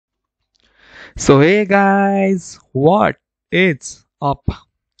So hey guys, what is up?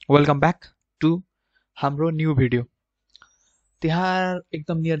 Welcome back to हाम्रो new video. Tihar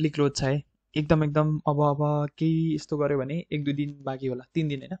एकदम nearly close छ है। एकदम एकदम अब केही यस्तो गर्यो भने एक दुई दिन बाँकी होला, 3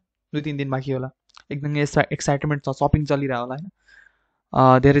 दिन होइन, 2-3 दिन बाँकी होला। एकदम एक्साइटमेन्ट छ, सपिङ चलिरहेको होला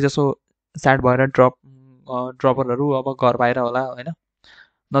होइन। धेरै जसो स्याड भएर ड्रपरहरू अब घर बाहिर होला होइन।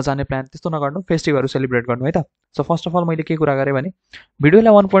 नजाने प्लान त्यस्तो नगर्नु, फेस्टिभलहरू सेलिब्रेट गर्नु है त। सो फर्स्ट अफ अल मैले के कुरा गरेँ भने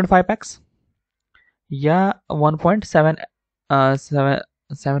भिडियोलाई 1.5x या 1.7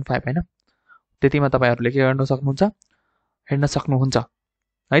 7.75 होइन, त्यतिमा तपाईँहरूले के गर्न सक्नुहुन्छ, हेर्न सक्नुहुन्छ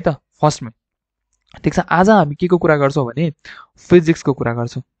है त। फर्स्टमा ठिक छ, आज हामी के को कुरा गर्छौँ भने फिजिक्सको कुरा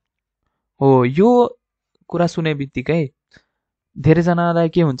गर्छौँ। हो, यो कुरा सुने बित्तिकै धेरैजनालाई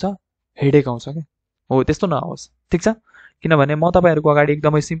के हुन्छ, हेडेक आउँछ क्या। हो, त्यस्तो नहोस् ठिक छ। किनभने म तपाईँहरूको अगाडि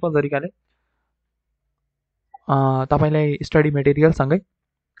एकदमै सिम्पल तरिकाले तपाईँलाई स्टडी मेटेरियलसँगै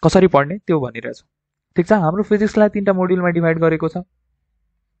कसरी पढ्ने त्यो भनिरहेछु। ठिक छ, हाम्रो फिजिक्सलाई 3टा मोड्युलमा डिभाइड गरेको छ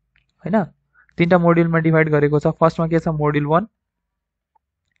होइन। 3टा मोड्युलमा डिभाइड गरेको छ। फर्स्टमा के छ, मोड्युल 1,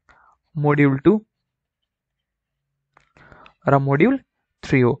 मोड्युल 2 र मोड्युल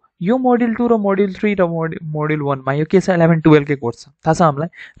 3 हो। यो मोड्युल 2 र मोड्युल 3 र मोड्युल 1 मा यो के छ, 11-12 के कोर्स छ, थाहा छ हामीलाई।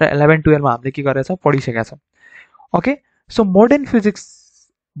 र 11-12 मा हामीले के गरेछ, पढिसकेका छौँ। Okay, so modern physics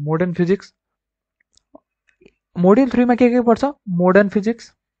module 3 मा के पर्छ, modern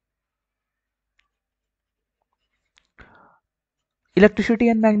physics, electricity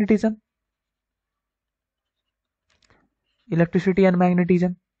and magnetism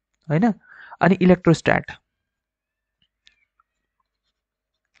होइन, अनि इलेक्ट्रोस्ट्याट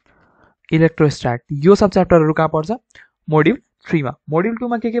यो सब च्याप्टरहरू कहाँ पर्छ, मोड्युल 3 मा। मोड्युल 2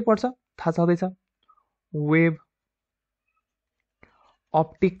 मा के पर्छ, थाहा छँदैछ, वेभ,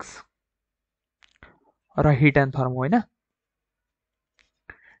 अप्टिक्स र हिट एन्ड थर्मो होइन,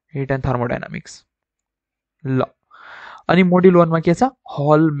 हिट एन्ड थर्मोडाइनामिक्स। ल, अनि मोड्युल 1 मा के छ,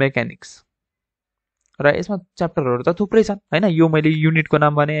 हल मेकानिक्स। र यसमा च्याप्टरहरू त थुप्रै छन् होइन, यो मैले युनिटको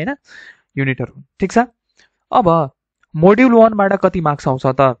नाम भने होइन, युनिटहरू ठिक छ। अब मोड्युल 1 बाट कति मार्क्स आउँछ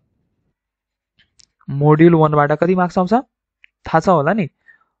त, मोड्युल 1 बाट कति मार्क्स आउँछ थाहा छ होला नि,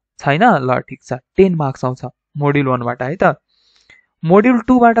 छैन? ल ठिक छ, 10 मार्क्स आउँछ मोड्युल 1 बाट है त। मोड्युल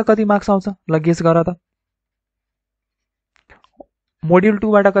 2 बाट कति मार्क्स आउँछ, ल गेस गर त। मोड्युल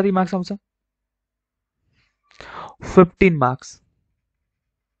 2 बाट कति मार्क्स आउँछ, 15 मार्क्स।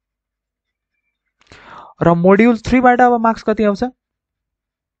 र मोड्युल 3 बाट अब मार्क्स कति आउँछ,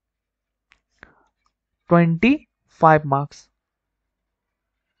 25 मार्क्स।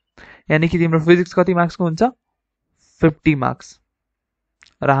 यानी कि तिम्रो फिजिक्स कति मार्क्सको हुन्छ, 50 मार्क्स।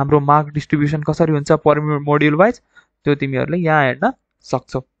 र हाम्रो मार्क डिस्ट्रिब्युसन कसरी हुन्छ पर मोड्युल वाइज, त्यो तिमीहरूले यहाँ हेर्न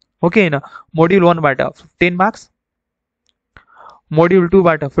सक्छौ हो कि होइन। मोड्युल 1 बाट 10 मार्क्स, मोड्युल 2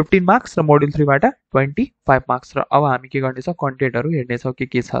 बाट 15 मार्क्स र मोड्युल 3 बाट 25 मार्क्स। र अब हामी के गर्नेछौँ, कन्टेन्टहरू हेर्नेछौँ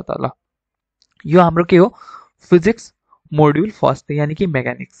के छ त। ल, यो हाम्रो के हो, फिजिक्स मोड्युल फर्स्ट यानी कि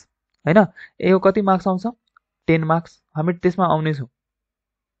मेकानिक्स होइन। यो कति मार्क्स आउँछ, 10 मार्क्स, हामी त्यसमा आउनेछौँ।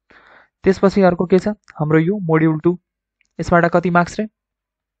 त्यसपछि अर्को के छ, हाम्रो यो मोड्युल 2, यसबाट कति मार्क्स रे,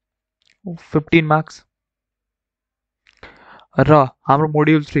 15 मार्क्स। र हाम्रो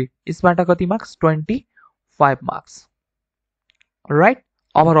मोड्युल 3, यसबाट कति मार्क्स, 25 मार्क्स राइट,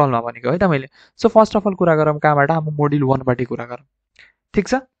 ओभरअलमा भनेको है त मैले। सो फर्स्ट अफ अल कुरा गरौँ कहाँबाट, हाम्रो मोड्युल 1 बाटै कुरा गरौँ ठिक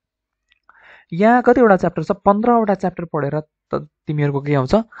छ। यहाँ कतिवटा च्याप्टर छ, 15वटा च्याप्टर पढेर त तिमीहरूको के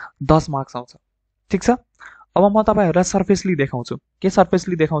आउँछ, 10 मार्क्स आउँछ ठिक छ। अब म तपाईँहरूलाई सर्फेसली देखाउँछु। के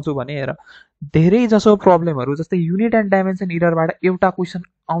सर्फेसली देखाउँछु भने, हेर, धेरै जसो प्रब्लमहरू जस्तै युनिट एन्ड डाइमेन्सन इररबाट एउटा क्वेसन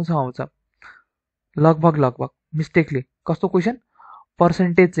आउँछ लगभग मिस्टेकले। कस्तो क्वेसन,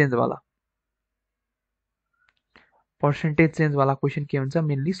 पर्सेन्टेज चेन्जवाला क्वेसन के हुन्छ,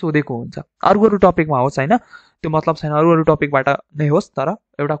 मेनली सोधेको हुन्छ। अरू टपिकमा होस् होइन, त्यो मतलब छैन, अरू टपिकबाट नै होस्, तर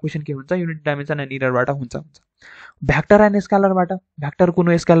एउटा क्वेसन के हुन्छ, युनिट डाइमेन्सन एन्ड इररबाट हुन्छ। भ्याक्टर एन्ड स्केलरबाट, भ्याक्टर कुन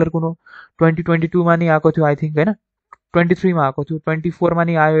हो स्केलर कुन हो, 2022 मा नि आएको थियो आई थिङ्क होइन, 23 मा आएको थियो, 24 मा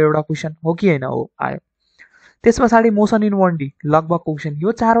नि आयो एउटा क्वेसन हो कि होइन, हो आयो। त्यस पछाडि मोसन इन 1D लगभग क्वेसन,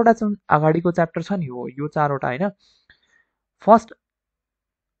 यो 4वटा अगाडिको च्याप्टर छ नि, हो यो 4वटा होइन। फर्स्ट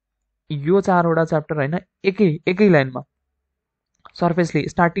यो 4वटा च्याप्टर होइन, एकै लाइनमा सर्फेसली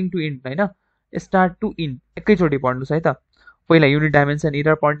स्टार्टिङ टु इन्ड होइन, स्टार्ट टु इन्ड एकैचोटि पढ्नुहोस् है त। पहिला युनिट डाइमेन्सन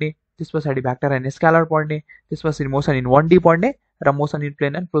इरर पढ्ने, त्यस पछाडि भ्याक्टर एन्ड स्केलर पढ्ने, त्यसपछि मोसन इन 1D पढ्ने र motion in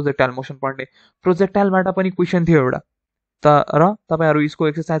plain and projectile motion पढ्ने। प्रोजेक्टाइलबाट पनि क्वेसन थियो एउटा, तर तपाईँहरू यसको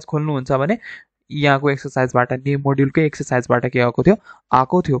एक्सर्साइज खोल्नुहुन्छ भने यहाँको एक्सर्साइजबाट, ने मोड्युलकै एक्सर्साइजबाट के आएको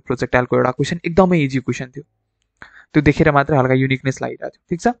थियो प्रोजेक्टाइलको एउटा क्वेसन, एकदमै इजी क्वेसन थियो, त्यो देखेर मात्रै हल्का युनिकनेस लागिरहेको थियो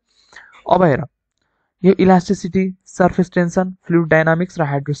ठिक छ। अब हेर, यो elasticity, surface tension, fluid dynamics र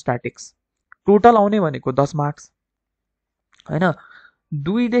हाइड्रोस्ट्याटिक्स टोटल आउने भनेको 10 मार्क्स हैन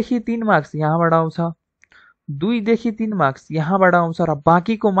 2 देखि 3 मार्क्स यहाँबाट आउँछ 2 देखि 3 मार्क्स यहाँबाट आउँछ र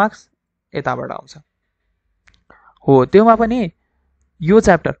बाँकीको मार्क्स यताबाट आउँछ हो त्योमा पनि यो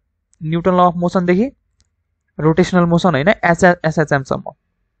chapter newton law of motion देखि रोटेशनल मोसन हैन एसएचएम सम्म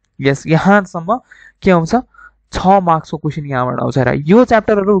यस यहाँसम्म के आउँछ 6 मार्क्सको क्वेसन यहाँबाट आउँछ र यो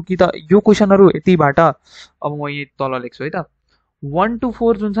च्याप्टरहरु कि त यो क्वेसनहरु यतिबाट अब म यही तल लेख्छु है त 1 to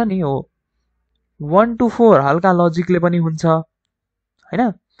 4 जुन छ नि हो 1 to 4 हल्का लजिकले पनि हुन्छ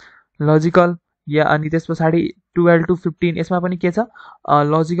हैन लजिकल या अनि त्यसपछि 12 to 15 यसमा पनि के छ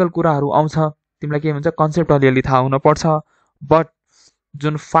लजिकल कुराहरु आउँछ तिमीलाई के भन्छ कन्सेप्ट अलिअलि थाहा हुन पर्छ बट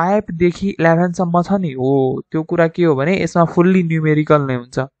जुन 5 देखि 11 सम्म छ नि हो त्यो कुरा के हो भने यसमा फुल्ली न्यूमेरिकल नै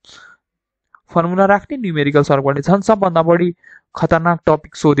हुन्छ फर्मुला राख्ने न्यूमेरिकल सर्ट गर्ने छन् सबभन्दा बढी खतरनाक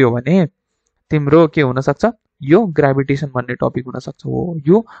टपिक सोध्यो भने तिम्रो के हुन सक्छ यो ग्रेभिटेसन भन्ने टपिक हुन सक्छ हो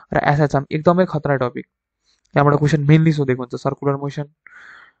यो र एसएचएम एकदमै खतरा टपिक यहाँबाट क्वेशन मेनली सोधेको हुन्छ सर्कुलर मोसन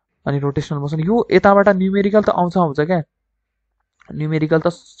अनि रोटेशनल मोसन यो यताबाट न्यूमेरिकल त आउँछ क्या न्यूमेरिकल त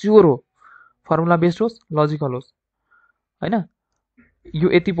स्योर हो फर्मुला बेस्ड होस् लजिकल होस् हैन यो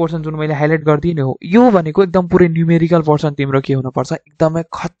 80% जुन मैले हाइलाइट गर्दिएँ नि हो यो भनेको एकदम पुरै न्यूमेरिकल पर्सन तिम्रो के हुनुपर्छ एकदमै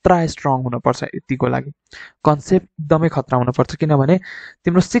खतरा स्ट्रङ हुनुपर्छ यतिको लागि कन्सेप्ट एकदमै खतरा हुनुपर्छ किनभने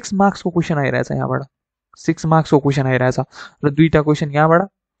तिम्रो 6 मार्क्सको क्वेसन आइरहेछ यहाँबाट 6 मार्क्सको क्वेसन आइरहेछ र दुईटा क्वेसन यहाँबाट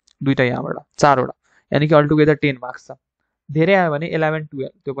दुईटा यहाँबाट चारवटा यानी कि अलटुगेदर 10 मार्क्स छ धेरै आयो भने 11 12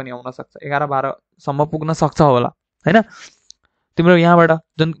 त्यो पनि आउन सक्छ 11 12 सम्म पुग्न सक्छ होला हैन तिम्रो यहाँबाट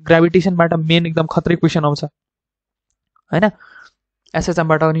जुन ग्रेभिटेसनबाट मेन एकदम खतरै क्वेसन आउँछ हैन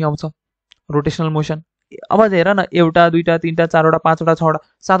एसएचएमबाट पनि आउँछ रोटेशनल मोसन अब हेर न एउटा दुईटा तीनटा चारवटा पाँचवटा छवटा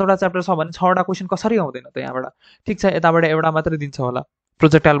सातवटा च्याप्टर छ भने छवटा क्वेसन कसरी आउँदैन त यहाँबाट ठीक छ यताबाट एउटा मात्रै दिन्छ होला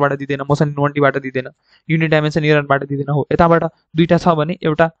प्रोजेक्टाइलबाट दिँदैन मोसन इन्भर्टीबाट दिँदैन युनिट डाइमेन्सन इररबाट दिँदैन हो यताबाट दुईटा छ भने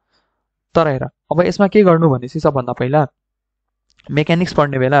एउटा तर हेर अब यसमा के गर्नु भनेपछि सबभन्दा पहिला मेकानिक्स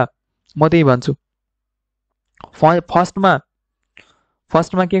पढ्ने बेला म त्यही भन्छु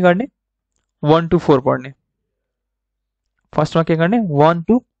फर्स्टमा के गर्ने 1 to 4 पढ्ने फर्स्टमा के गर्ने 1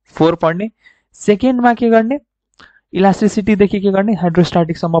 to 4 पढ्ने सेकेन्डमा के गर्ने इलास्टिसिटीदेखि के गर्ने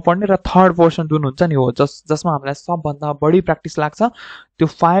हाइड्रोस्ट्याटिकसम्म पढ्ने र थर्ड पोर्सन जुन हुन्छ नि हो जसमा हामीलाई सबभन्दा बढी प्र्याक्टिस लाग्छ त्यो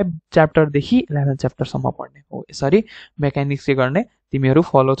 5 च्याप्टरदेखि 11 च्याप्टरसम्म पढ्ने हो यसरी मेकानिक्स के गर्ने तिमीहरू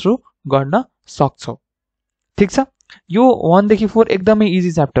फलो थ्रु गर्न सक्छौ ठीक छ यो 1 देखि 4 एकदमै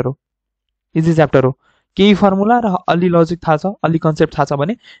इजी च्याप्टर हो केही फर्मुला र अलि लजिक थाहा छ अलि कन्सेप्ट थाहा छ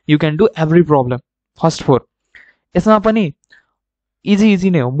भने you can do every problem first 4 यसमा पनि इजी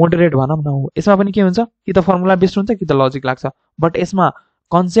नै हो मोडरेट भनौँ न हो यसमा पनि के हुन्छ कि त फर्मुला बेस्ड हुन्छ कि त लजिक लाग्छ बट यसमा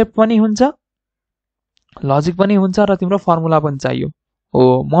कन्सेप्ट पनि हुन्छ लजिक पनि हुन्छ र तिम्रो फर्मुला पनि चाहियो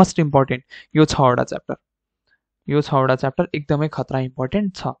हो मोस्ट इम्पोर्टेन्ट यो 6वटा च्याप्टर एकदमै खतरा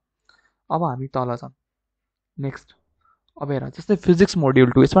इम्पोर्टेन्ट छ अब हामी तल जाउँ नेक्स्ट अब हेर जस्तै फिजिक्स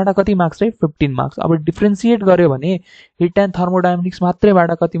मोड्युल 2 यसबाट कति मार्क्स रे 15 मार्क्स अब डिफ्रेन्सिएट गर्यो भने हिट एन्ड थर्मोडायनामिक्स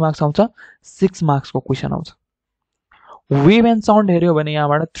मात्रैबाट कति मार्क्स आउँछ 6 मार्क्सको क्वेसन आउँछ वेभ एन्ड साउन्ड हेर्यो भने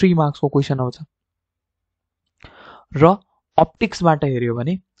यहाँबाट 3 मार्क्सको क्वेसन आउँछ र अप्टिक्सबाट हेर्यो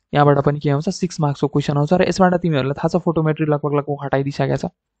भने यहाँबाट पनि के आउँछ 6 मार्क्सको क्वेसन आउँछ र यसबाट तिमीहरूलाई थाहा छ फोटोमेट्री लगभग हटाइदिइसकेको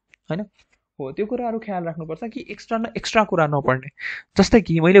छ हैन हो त्यो कुराहरू ख्याल राख्नुपर्छ कि एक्स्ट्रा कुरा नपढ्ने जस्तै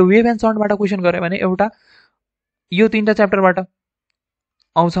कि मैले वेभ एन्ड साउन्डबाट क्वेसन गरेँ भने एउटा यो 3टा च्याप्टरबाट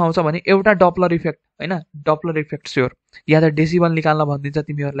आउँछ भने एउटा डपलर इफेक्ट हैन डपलर इफेक्ट स्योर या त डेसिबल निकाल्न भनिदिन्छ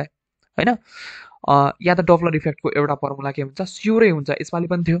तिमीहरूलाई हैन या त डपलर इफेक्टको एउटा फर्मुला के हुन्छ स्योरै हुन्छ यसपालि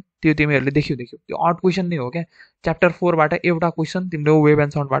पनि थियो त्यो तिमीहरूले देख्यौ त्यो आउट क्वेसन नै हो क्या च्याप्टर 4 बाट एउटा क्वेसन तिम्रो वेभ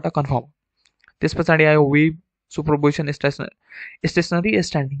एन्ड साउन्डबाट कन्फर्म त्यसपछि आयो वेभ सुपरपोजिसन स्टेसनरी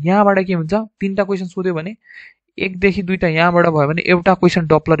स्ट्यान्डिङ यहाँबाट के हुन्छ 3टा क्वेसन सोध्यो भने 1 देखि 2टा यहाँबाट भयो भने एउटा क्वेसन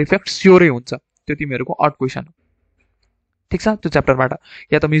डपलर इफेक्ट स्योरै हुन्छ त्यो तिमीहरूको आउट क्वेसन हो ठीक छ त्यो च्याप्टरबाट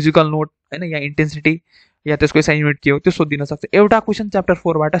या त म्युजिकल नोट हैन या इन्टेन्सिटी या त्यसको एसआई युनिट के हो त्यो सोधिन सक्छ एउटा क्वेसन च्याप्टर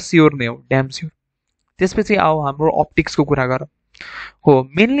 4 बाट स्योर नै हो ड्याम स्योर त्यसपछि आओ हाम्रो अप्टिक्सको कुरा गरौँ हो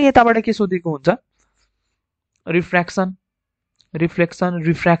मेनली यताबाट के सोधेको हुन्छ रिफ्र्याक्सन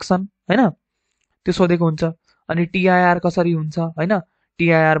हैन त्यो सोधेको हुन्छ अनि टीआईआर कसरी हुन्छ हैन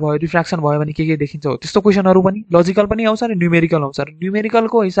टीआईआर भयो रिफ्र्याक्सन भयो भने के देखिन्छ हो त्यस्तो क्वेसनहरु पनि लजिकल पनि आउँछ र न्यूमेरिकल आउँछ र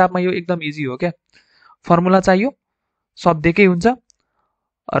न्यूमेरिकलको हिसाबमा यो एकदम इजी हो क्या फर्मुला चाहियो सब दिएकै हुन्छ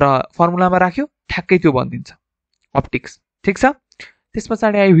र फर्मुलामा राख्यो ठ्याक्कै त्यो बनिन्छ अप्टिक्स ठीक छ त्यसपछि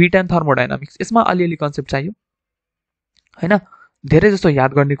आयो हिट एन्ड थर्मोडायनामिक्स यसमा अलिअलि कन्सेप्ट चाहियो हैन धेरै जस्तो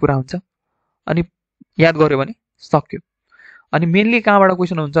याद गर्ने कुरा हुन्छ अनि याद गर्यो भने सक्यो अनि मेनली कहाँबाट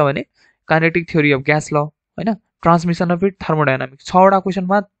क्वेसन हुन्छ भने काइनेटिक थ्योरी अफ ग्यास ल हैन ट्रान्समिसन अफ हिट थर्मोडायनामिक्स 6 वटा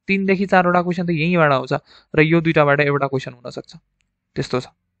क्वेसनमा 3 देखि 4 वटा क्वेसन त यहीँबाट आउँछ र यो दुईटाबाट एउटा क्वेसन हुन सक्छ त्यस्तो छ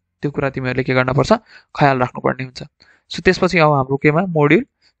त्यो कुरा तिमीहरूले के गर्नुपर्छ ख्याल राख्नुपर्ने हुन्छ। सो त्यसपछि अब हाम्रो केमा मोड्युल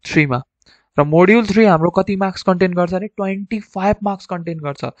 3 मा र मोड्युल 3 हाम्रो कति मार्क्स कन्टेन गर्छ अरे 25 मार्क्स कन्टेन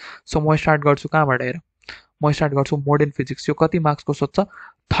गर्छ। सो म स्टार्ट गर्छु कहाँबाट हेर, म स्टार्ट गर्छु मोडर्न फिजिक्स। यो कति मार्क्सको सोध्छ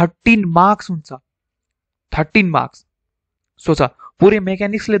 13 मार्क्स हुन्छ, 13 मार्क्स। सोच पुरै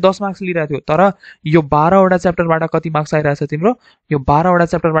मेकानिक्सले 10 मार्क्स लिइरहेको थियो, तर यो 12वटा च्याप्टरबाट कति मार्क्स आइरहेछ तिम्रो, यो 12वटा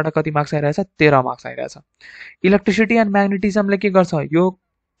च्याप्टरबाट कति मार्क्स आइरहेछ 13 मार्क्स आइरहेछ। इलेक्ट्रिसिटी एन्ड म्याग्नेटिजमले के गर्छ, यो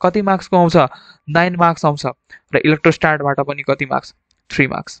कति मार्क्सको आउँछ 9 मार्क्स आउँछ, र इलेक्ट्रोस्ट्याटबाट पनि कति मार्क्स 3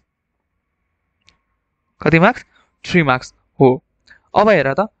 मार्क्स, कति मार्क्स 3 मार्क्स हो। अब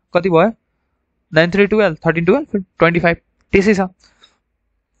हेर त कति भयो 9 3 12 13 12 25 त्यसै छ।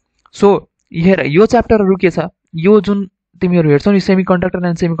 सो हेर यो च्याप्टरहरू के छ, यो जुन तिमीहरू हेर्छौ नि semi conductor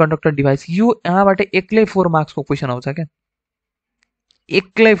and semi conductor device, यो यहाँबाट एक्लै 4 मार्क्सको क्वेसन आउँछ क्या,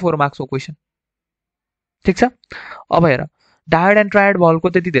 एक्लै 4 मार्क्सको क्वेसन, ठिक छ। अब हेर डायोड एन्ड ट्रायड भल्भको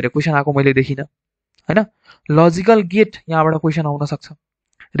त्यति धेरै क्वेसन आएको मैले देखिनँ हैन। लजिकल गेट यहाँबाट क्वेसन आउन सक्छ,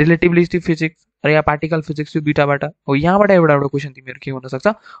 रिलेटिभिस्टिक फिजिक्स र यहाँ पार्टिकल फिजिक्स यो दुईटाबाट हो, यहाँबाट एउटा एउटा क्वेसन तिमीहरू के हुन सक्छ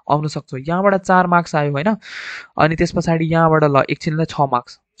आउन सक्छ। यहाँबाट 4 मार्क्स आयो हैन, अनि त्यस पछाडि यहाँबाट ल एकछिनलाई 6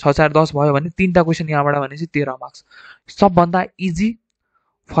 मार्क्स, 6 4 10 भयो भने 3टा क्वेसन यहाँबाट भनेपछि 13 मार्क्स। सबभन्दा इजी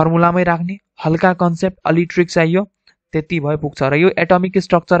फर्मुलामै राख्ने, हल्का कन्सेप्ट, अलि ट्रिक चाहियो, त्यति भए पुग्छ। र यो atomic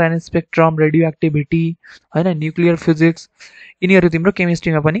structure and spectrum, radio activity हैन, न्युक्लियर फिजिक्स, यिनीहरू तिम्रो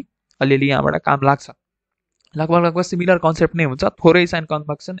केमिस्ट्रीमा पनि अलिअलि यहाँबाट काम लाग्छ। लगभग लगभग सिमिलर कन्सेप्ट नै हुन्छ, थोरै साइन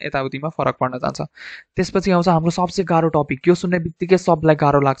कन्भक्सन यताउतिमा फरक पर्न जान्छ। त्यसपछि आउँछ हाम्रो सबसे गाह्रो टपिक, यो सुन्ने बित्तिकै सबलाई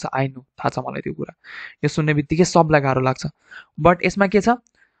गाह्रो लाग्छ, आइनु थाहा छ मलाई त्यो कुरा, यो सुन्ने बित्तिकै सबलाई गाह्रो लाग्छ, बट यसमा के छ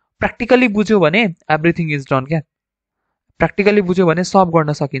प्र्याक्टिकली बुझ्यो भने एभ्रिथिङ इज डन क्या, प्र्याक्टिकली बुझ्यो भने सब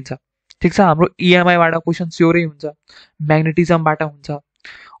गर्न सकिन्छ, ठिक छ। हाम्रो इएमआईबाट क्वेसन स्योरै हुन्छ, म्याग्नेटिजमबाट हुन्छ,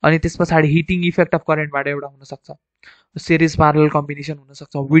 अनि त्यस पछाडि हिटिङ इफेक्ट अफ करेन्टबाट एउटा हुनसक्छ, सिरिज प्यारलल कम्बिनेसन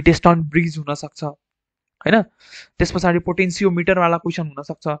हुनसक्छ, विटेस्टन ब्रिज हुनसक्छ हैन। त्यस पछाडि पोटेन्सियोमिटरवाला क्वेसन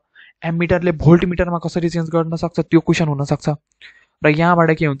हुनसक्छ, एमिटरले भोल्ट मिटरमा कसरी चेन्ज गर्न सक्छ त्यो क्वेसन हुनसक्छ। र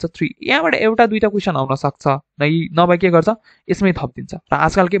यहाँबाट के हुन्छ 3, यहाँबाट एउटा दुईटा क्वेसन आउन सक्छ, नभए के गर्छ यसमै थपिदिन्छ। र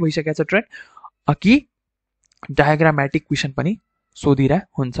आजकल के भइसकेको छ ट्रेन्ड कि डायग्रामेटिक क्वेसन पनि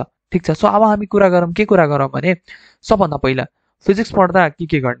सोधिरहेको हुन्छ, ठिक छ। सो अब हामी कुरा गरौँ, के कुरा गरौँ भने सबभन्दा पहिला फिजिक्स पढ्दा के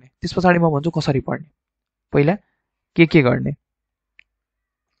गर्ने, त्यस पछाडि म भन्छु कसरी पढ्ने, पहिला के गर्ने।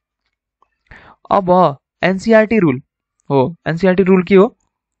 अब एनसीईआरटी रुल हो, एनसीईआरटी रुल के हो,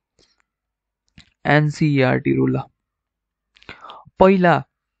 एनसीईआरटी रुल पहिला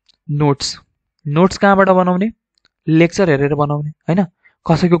नोट्स कहाँबाट बनाउने, लेक्चर हेरेर बनाउने हैन,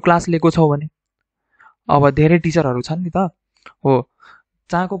 कसैको क्लास लिएको छौ भने। अब धेरै टिचरहरू छन् नि त हो,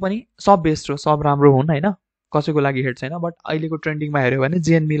 जहाँको पनि सब बेस्ट हो, सब राम्रो हुन् हैन, कसैको लागि हेड छैन, बट अहिलेको ट्रेन्डिङमा हेऱ्यो भने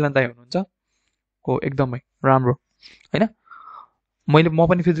जेएन मिलन दाइ हुनुहुन्छ हो, एकदमै राम्रो हैन। म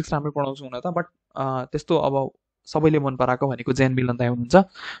पनि फिजिक्स राम्रो पढाउँछु हुन त, बट त्यस्तो अब सबैले मन पराएको भनेको जेएन मिलन दाइ हुनुहुन्छ।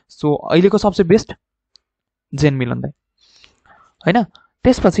 सो अहिलेको सबसे बेस्ट जेएन मिलन दाइ हैन।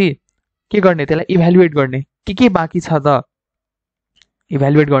 त्यसपछि के गर्ने, त्यसलाई इभ्यालुएट गर्ने, के बाँकी छ त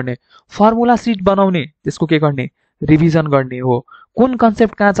इभ्यालुएट गर्ने, फर्मुला सिट बनाउने, त्यसको के गर्ने रिभिजन गर्ने हो, कुन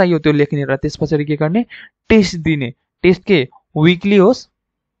कन्सेप्ट कहाँ चाहियो त्यो लेख्ने, र त्यस पछाडि के गर्ने टेस्ट दिने। टेस्ट के विकली होस्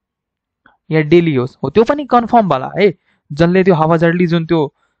या डेली होस् हो, त्यो पनि कन्फर्म वाला है, जसले त्यो हावाजर्डली जुन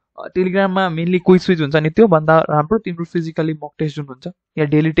त्यो टेलिग्राममा मेनली क्विज स्विज हुन्छ नि, त्यो भन्दा राम्रो तिम्रो फिजिकली मक टेस्ट जुन हुन्छ, या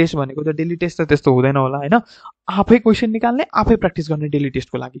डेली टेस्ट भनेको त डेली टेस्ट त त्यस्तो हुँदैन होला हैन, आफै क्वेसन निकाल्ने, आफै प्र्याक्टिस गर्ने डेली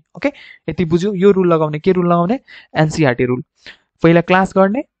टेस्टको लागि। ओके, यति बुझ्यो। यो रुल लगाउने, के रुल लगाउने एनसीईआरटी रुल, पहिला क्लास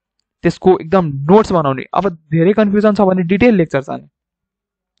गर्ने, त्यसको एकदम नोट्स बनाउने। अब धेरै कन्फ्युजन छ भने डिटेल लेक्चर जाने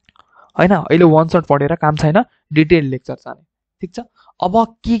हैन, अहिले वान सर्ट पढेर काम छैन, डिटेल लेक्चर जाने, ठिक छ।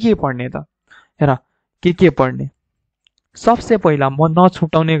 अब के पढ्ने त, हेर के पढ्ने, सबसे पहिला म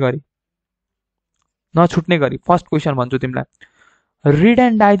नछुट्ने गरी फर्स्ट क्वेसन भन्छु तिमीलाई, रिड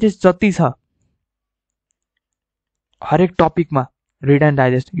एन्ड डाइजेस्ट जति छ हरेक टपिकमा, रिड एन्ड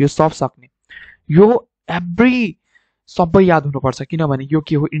डाइजेस्ट यो सब सक्ने, यो सबै याद हुनुपर्छ, किनभने यो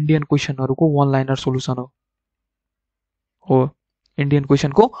के हो इन्डियन क्वेसनहरूको वान लाइनर सोलुसन हो, इन्डियन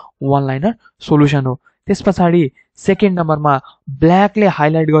क्वेसनको वान लाइनर सोलुसन हो। त्यस पछाडि सेकेन्ड नम्बरमा ब्ल्याकले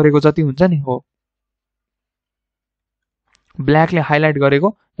हाइलाइट गरेको जति हुन्छ नि हो, ब्ल्याकले हाइलाइट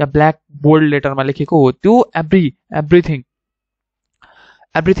गरेको या ब्ल्याक बोल्ड लेटरमा लेखेको हो, त्यो एभ्रिथिङ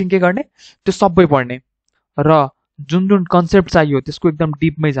के गर्ने त्यो सबै पढ्ने, र जुन कन्सेप्ट चाहियो त्यसको एकदम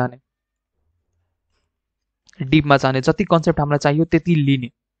डिपमै जाने, डिपमा जाने, जति कन्सेप्ट हामीलाई चाहियो त्यति लिने।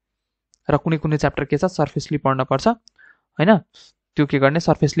 र कुनै च्याप्टर के छ सर्फेसली पढ्न पर्छ हैन, त्यो के गर्ने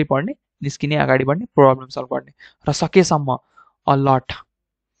सर्फेसली पढ्ने, निस्किने, अगाडि बढ्ने, प्रब्लम सल्भ गर्ने, र सकेसम्म अलट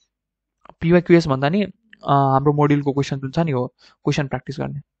पिवाइक्युएस भन्दा नि हाम्रो मोड्युलको क्वेसन जुन छ नि हो, क्वेसन प्र्याक्टिस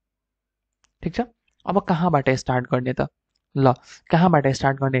गर्ने। ठिक छ। अब कहाँबाट स्टार्ट गर्ने त? ल कहाँबाट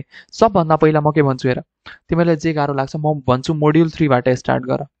स्टार्ट गर्ने? सबभन्दा पहिला म के भन्छु हेर, तिमीलाई जे गाह्रो लाग्छ म भन्छु मोड्युल 3 बाट स्टार्ट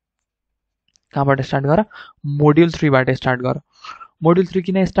गर। कहाँबाट स्टार्ट गर? मोड्युल 3 बाट स्टार्ट गर। मोड्युल 3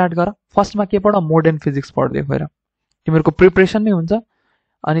 किन स्टार्ट गर? फर्स्टमा के पढ? मोडर्न फिजिक्स पढ्दै हेर, तिमीहरूको प्रिपरेसन नै हुन्छ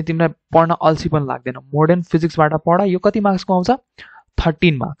अनि तिमीलाई पढ्न अल्छी पनि लाग्दैन। मोडर्न फिजिक्सबाट पढ। यो कति मार्क्सको आउँछ?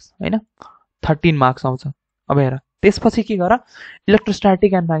 13 मार्क्स होइन, 13 मार्क्स आउँछ। अब हेर त्यसपछि के गर?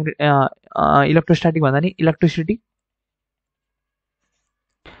 इलेक्ट्रोस्ट्याटिक एन्ड इलेक्ट्रोस्ट्याटिक भन्दा नि इलेक्ट्रिसिटी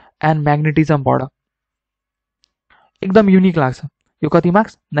एन्ड म्याग्नेटिजम पढ। एकदम युनिक लाग्छ। यो कति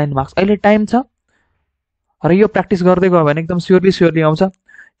मार्क्स? 9 मार्क्स। अहिले टाइम छ र यो प्र्याक्टिस गर्दै गयो भने एकदम स्योरली आउँछ।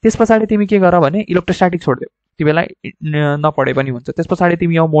 त्यस पछाडि तिमी के गर भने इलेक्ट्रोस्ट्याटिक छोडिदेऊ, ती बेला नपढे पनि हुन्छ। त्यस पछाडि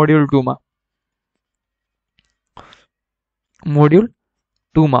तिमी आऊ मोड्युल 2 मा। मोड्युल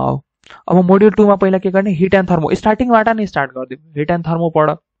 2 मा आऊ। अब मोड्युल 2 मा पहिला के गर्ने? Hit and thermo. स्टार्टिङबाट नै स्टार्ट गरिदिऊ। हिट एन्ड थर्मो पढ।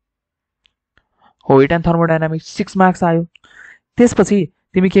 हो, हिट एन्ड थर्मोडाइनामिक्स 6 मार्क्स आयो। त्यसपछि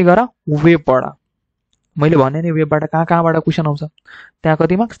तिमी के गर? वेभ पढ। मैले भने नि वेभबाट कहाँबाट क्वेसन आउँछ। त्यहाँ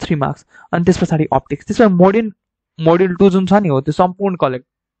कति मार्क्स? 3 मार्क्स। अनि त्यस पछाडि अप्टिक्स। त्यसपछि मोड्युल 2 जुन छ नि हो त्यो सम्पूर्ण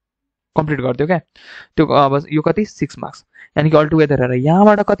कम्प्लिट गरिदियो क्या। त्यो अब यो कति? 6 मार्क्स। यानि कि अल्टुगेदर हेर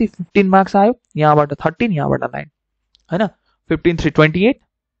यहाँबाट कति? 15 मार्क्स आयो, यहाँबाट 13, यहाँबाट 9 होइन। 15 3 28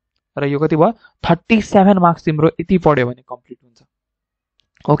 र यो कति भयो? 37 मार्क्स तिम्रो यति पढ्यो भने कम्प्लिट हुन्छ।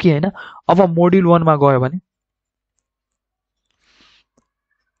 हो कि होइन? अब मोड्युल 1 मा गयो भने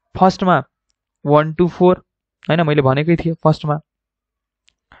फर्स्टमा 1 to 4 होइन, मैले भनेकै थिएँ फर्स्टमा।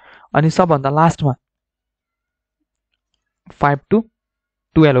 अनि सबभन्दा लास्टमा 5 to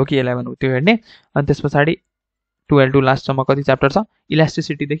 12 हो कि 11 हो त्यो हेर्ने। अनि त्यस पछाडि 12 to लास्टसम्म कति च्याप्टर छ?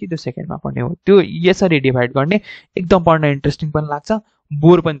 इलास्टिसिटीदेखि त्यो सेकेन्डमा पढ्ने हो। त्यो यसरी डिभाइड गर्ने, एकदम पढ्न इन्ट्रेस्टिङ पनि लाग्छ,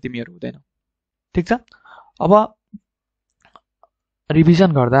 बोर पनि तिमीहरू हुँदैन। ठिक छ। अब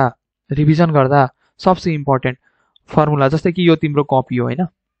रिभिजन गर्दा सबसे इम्पोर्टेन्ट फर्मुला, जस्तै कि यो तिम्रो कपी हो होइन,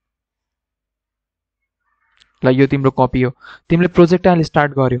 ल यो तिम्रो कपी हो। तिमीले प्रोजेक्टाइल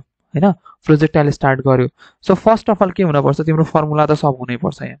स्टार्ट गर्यो होइन, प्रोजेक्टाइल स्टार्ट गर्यो। सो फर्स्ट अफ अल के हुनुपर्छ? तिम्रो फर्मुला त सब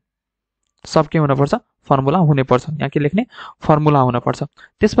हुनैपर्छ। यहाँ सब के हुनुपर्छ? फर्मुला हुनैपर्छ। यहाँ के लेख्ने? फर्मुला हुनपर्छ।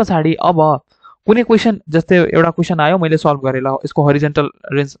 त्यस पछाडि अब कुनै क्वेसन, जस्तै एउटा क्वेसन आयो मैले सल्भ गरेँ, ल यसको horizontal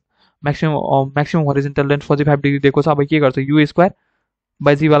range maximum horizontal range 45 degree दिएको छ। अब के गर्छ? यु स्क्वायर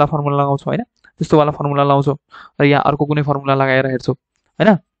बाई जी वाला फर्मुला लगाउँछौ होइन, त्यस्तो वाला फर्मुला लगाउँछौ र यहाँ अर्को कुनै फर्मुला लगाएर हेर्छौ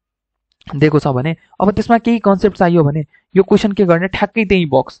होइन, दिएको छ भने। अब त्यसमा केही कन्सेप्ट चाहियो भने यो क्वेसन के गर्ने? ठ्याक्कै त्यही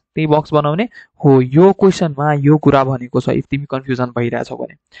बक्स बनाउने हो। यो क्वेसनमा यो कुरा भनेको छ। इफ तिमी कन्फ्युजन भइरहेछौ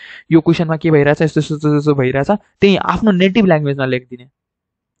भने यो क्वेसनमा के भइरहेछ, यस्तो भइरहेछ, त्यही आफ्नो नेटिभ ल्याङ्ग्वेजमा लेखिदिने,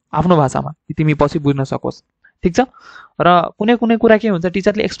 आफ्नो भाषामा, कि तिमी पछि बुझ्न सकोस्। ठिक छ। र कुनै कुरा के हुन्छ,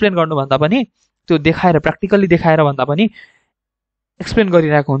 टिचरले एक्सप्लेन गर्नुभन्दा पनि त्यो देखाएर, प्र्याक्टिकल्ली देखाएर भन्दा पनि एक्सप्लेन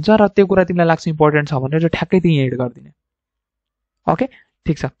गरिरहेको हुन्छ र त्यो कुरा तिमीलाई लाग्छ इम्पोर्टेन्ट छ भने ठ्याक्कै त्यही एड गरिदिने। ओके,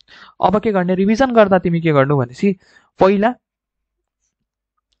 ठिक छ। अब के गर्ने? रिभिजन गर्दा तिमी के गर्नु भनेपछि पहिला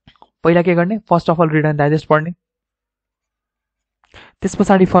के गर्ने? First of all read and digest पढ्ने, त्यस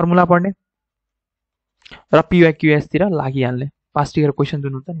पछाडि फर्मुला पढ्ने र पिवाइक्युएसतिर लागिहाल्ने। पास्ट इयर क्वेसन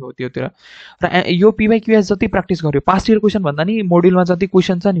जुन हुन्छ नि हो त्योतिर। र यो पिवाइक्युएस जति प्र्याक्टिस गर्यो, पास्ट इयर क्वेसन भन्दा नि मोड्युलमा जति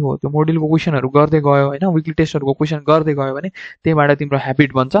क्वेसन छ नि हो त्यो मोड्युलको क्वेसनहरू गर्दै गयो होइन, विकली टेस्टहरूको क्वेसन गर्दै गयो भने त्यहीबाट तिम्रो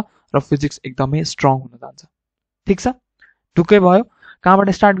ह्याबिट बन्छ र फिजिक्स एकदमै स्ट्रङ हुन जान्छ। ठिक छ, ढुक्कै भयो। कहाँबाट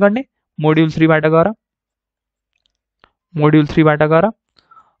स्टार्ट गर्ने? मोड्युल 3 बाट गर। मोड्युल 3 बाट गर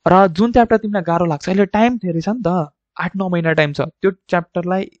र जुन च्याप्टर तिमीलाई गाह्रो लाग्छ, अहिले टाइम धेरै छ नि त, 8-9 महिना टाइम छ। त्यो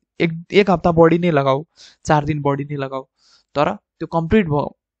च्याप्टरलाई एक हप्ता बढी नै लगाऊ, 4 दिन बढी नै लगाऊ, तर त्यो कम्प्लिट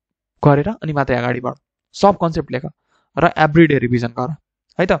गरेर अनि मात्रै अगाडि बढ। सब कन्सेप्ट लेख र एभ्रिडे रिभिजन गर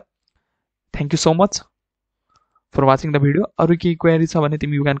है त। Thank you so much for watching the video. अरू केही क्वेरी छ भने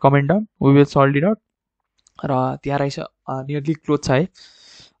तिमी you can comment down, we will solve it out. र त्यहाँ रहेछ नियरली क्लोज छ है।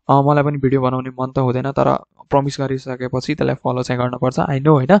 मलाई पनि भिडियो बनाउने मन त हुँदैन, तर प्रमिस गरिसकेपछि त्यसलाई फलो चाहिँ गर्नुपर्छ। आई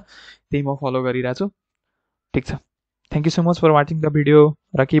नो होइन, त्यही म फलो गरिरहेको छु। ठिक छ, thank you so much for watching the video.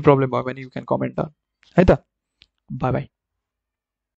 र केही प्रब्लम भयो भने यु क्यान कमेन्ट डाउन है त। By by.